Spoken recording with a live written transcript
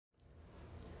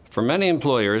For many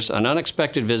employers, an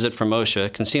unexpected visit from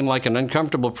OSHA can seem like an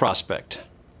uncomfortable prospect.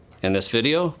 In this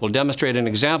video, we'll demonstrate an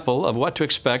example of what to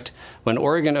expect when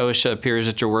Oregon OSHA appears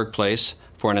at your workplace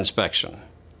for an inspection.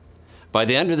 By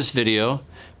the end of this video,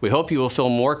 we hope you will feel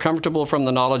more comfortable from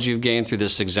the knowledge you've gained through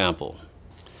this example.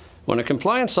 When a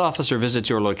compliance officer visits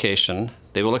your location,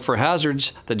 they will look for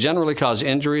hazards that generally cause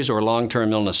injuries or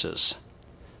long-term illnesses.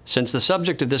 Since the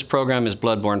subject of this program is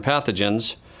bloodborne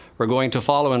pathogens, we're going to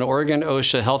follow an Oregon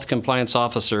OSHA health compliance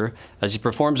officer as he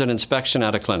performs an inspection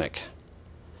at a clinic.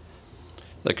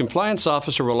 The compliance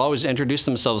officer will always introduce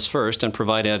themselves first and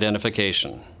provide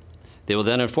identification. They will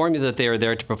then inform you that they are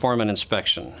there to perform an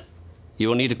inspection. You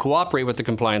will need to cooperate with the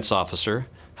compliance officer.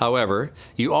 However,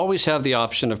 you always have the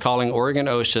option of calling Oregon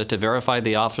OSHA to verify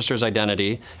the officer's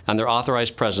identity and their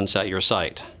authorized presence at your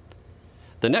site.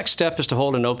 The next step is to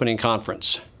hold an opening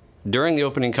conference. During the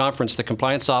opening conference, the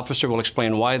compliance officer will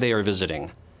explain why they are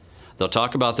visiting. They'll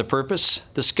talk about the purpose,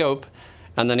 the scope,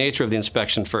 and the nature of the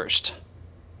inspection first.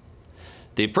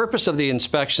 The purpose of the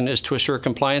inspection is to assure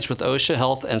compliance with OSHA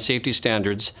health and safety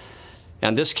standards,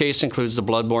 and this case includes the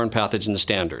bloodborne pathogen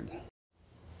standard.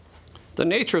 The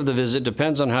nature of the visit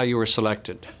depends on how you were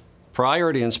selected.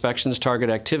 Priority inspections target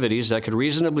activities that could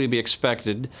reasonably be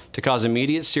expected to cause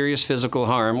immediate serious physical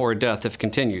harm or death if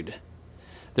continued.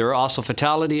 There are also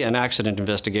fatality and accident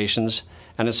investigations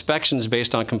and inspections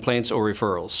based on complaints or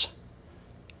referrals.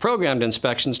 Programmed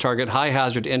inspections target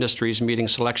high-hazard industries meeting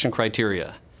selection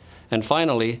criteria. And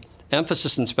finally,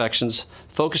 emphasis inspections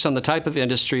focus on the type of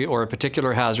industry or a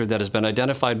particular hazard that has been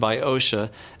identified by OSHA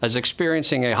as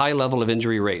experiencing a high level of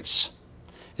injury rates.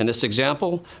 In this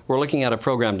example, we're looking at a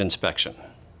programmed inspection.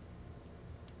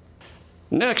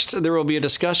 Next, there will be a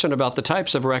discussion about the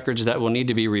types of records that will need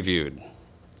to be reviewed.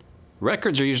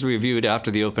 Records are usually reviewed after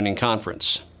the opening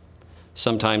conference.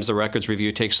 Sometimes the records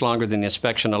review takes longer than the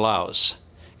inspection allows.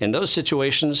 In those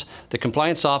situations, the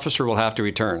compliance officer will have to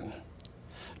return.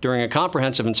 During a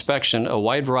comprehensive inspection, a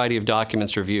wide variety of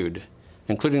documents are viewed,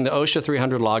 including the OSHA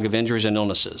 300 log of injuries and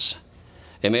illnesses.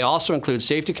 It may also include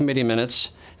safety committee minutes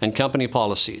and company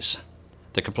policies.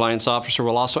 The compliance officer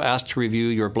will also ask to review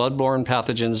your bloodborne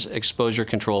pathogens exposure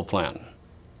control plan.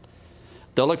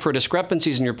 They'll look for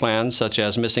discrepancies in your plan, such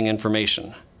as missing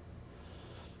information.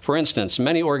 For instance,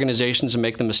 many organizations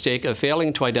make the mistake of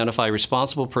failing to identify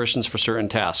responsible persons for certain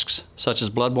tasks, such as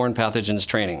bloodborne pathogens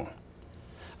training.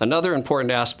 Another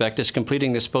important aspect is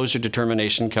completing the exposure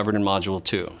determination covered in Module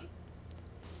 2.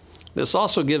 This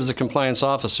also gives the compliance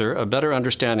officer a better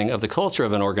understanding of the culture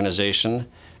of an organization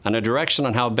and a direction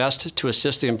on how best to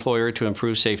assist the employer to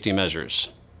improve safety measures.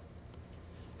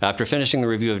 After finishing the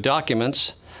review of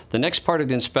documents, the next part of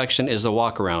the inspection is the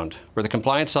walk-around, where the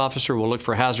compliance officer will look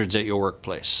for hazards at your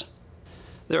workplace.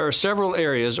 There are several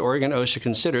areas Oregon OSHA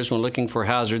considers when looking for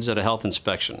hazards at a health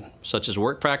inspection, such as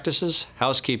work practices,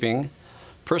 housekeeping,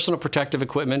 personal protective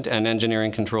equipment, and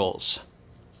engineering controls.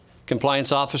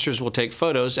 Compliance officers will take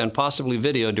photos and possibly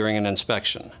video during an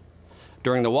inspection.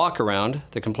 During the walk-around,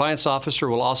 the compliance officer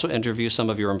will also interview some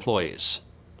of your employees.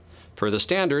 Per the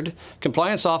standard,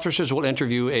 compliance officers will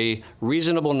interview a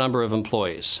reasonable number of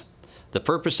employees. The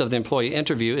purpose of the employee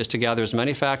interview is to gather as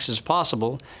many facts as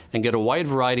possible and get a wide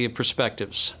variety of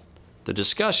perspectives. The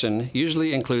discussion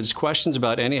usually includes questions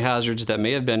about any hazards that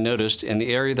may have been noticed in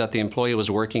the area that the employee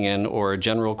was working in or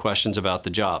general questions about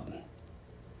the job.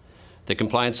 The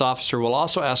compliance officer will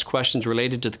also ask questions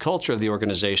related to the culture of the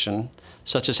organization,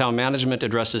 such as how management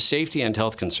addresses safety and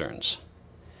health concerns.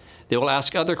 They will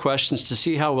ask other questions to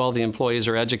see how well the employees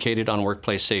are educated on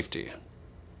workplace safety.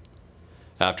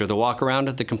 After the walk-around,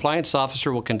 the compliance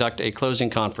officer will conduct a closing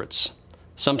conference.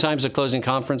 Sometimes the closing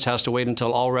conference has to wait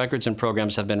until all records and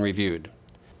programs have been reviewed.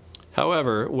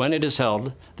 However, when it is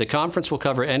held, the conference will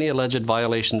cover any alleged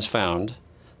violations found,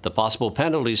 the possible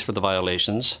penalties for the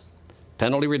violations,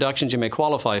 penalty reductions you may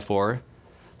qualify for,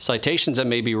 citations that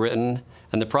may be written,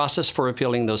 and the process for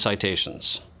appealing those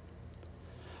citations.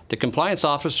 The compliance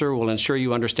officer will ensure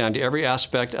you understand every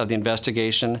aspect of the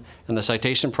investigation and the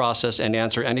citation process and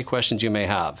answer any questions you may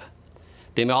have.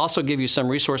 They may also give you some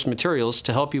resource materials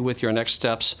to help you with your next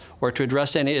steps or to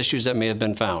address any issues that may have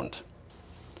been found.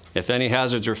 If any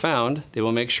hazards are found, they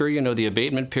will make sure you know the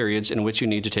abatement periods in which you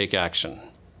need to take action.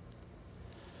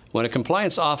 When a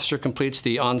compliance officer completes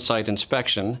the on-site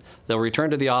inspection, they'll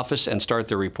return to the office and start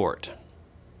their report.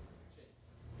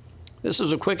 This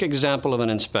is a quick example of an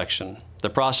inspection. The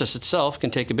process itself can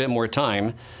take a bit more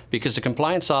time because the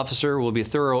compliance officer will be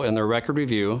thorough in their record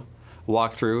review,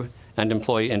 walkthrough, and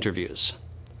employee interviews.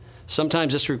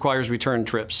 Sometimes this requires return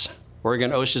trips. Oregon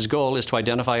OSHA's goal is to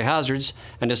identify hazards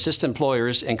and assist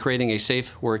employers in creating a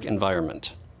safe work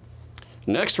environment.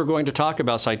 Next, we're going to talk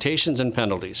about citations and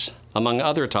penalties. Among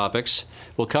other topics,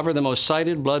 we'll cover the most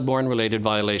cited bloodborne-related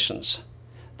violations.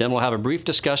 Then we'll have a brief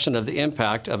discussion of the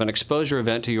impact of an exposure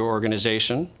event to your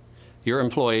organization, your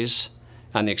employees,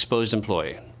 and the exposed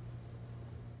employee.